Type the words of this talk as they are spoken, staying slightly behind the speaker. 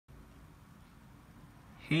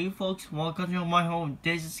Hey folks, welcome to my home.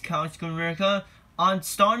 This is Couch America. On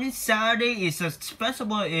starting Saturday is the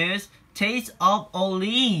festival is Taste of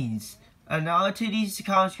Orleans. And now to this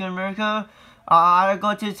Couch America, I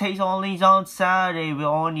go to Taste of Orleans on Saturday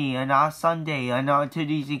only and not Sunday. And now to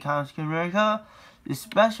this Couch America, the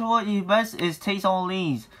special event is Taste of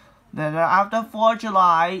Orleans. Then after 4th of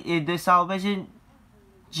July is the celebration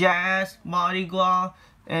jazz, Mardi Gras,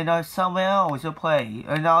 and somewhere else to play.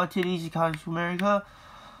 And now to this Couch America.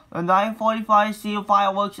 9:45 see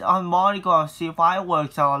fireworks on Mardi Gras. See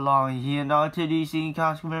fireworks all along here now to DC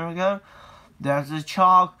Couch America. There's a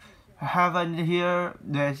chalk heaven here.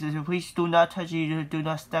 There's a, please do not touch it, do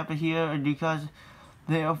not step here because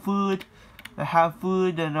there are food. They have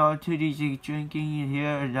food and all to DC drinking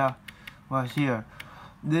here and was here.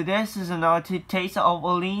 This is now to Taste of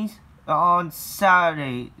Orleans on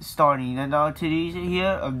Saturday starting and now to DC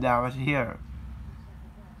here and that was here.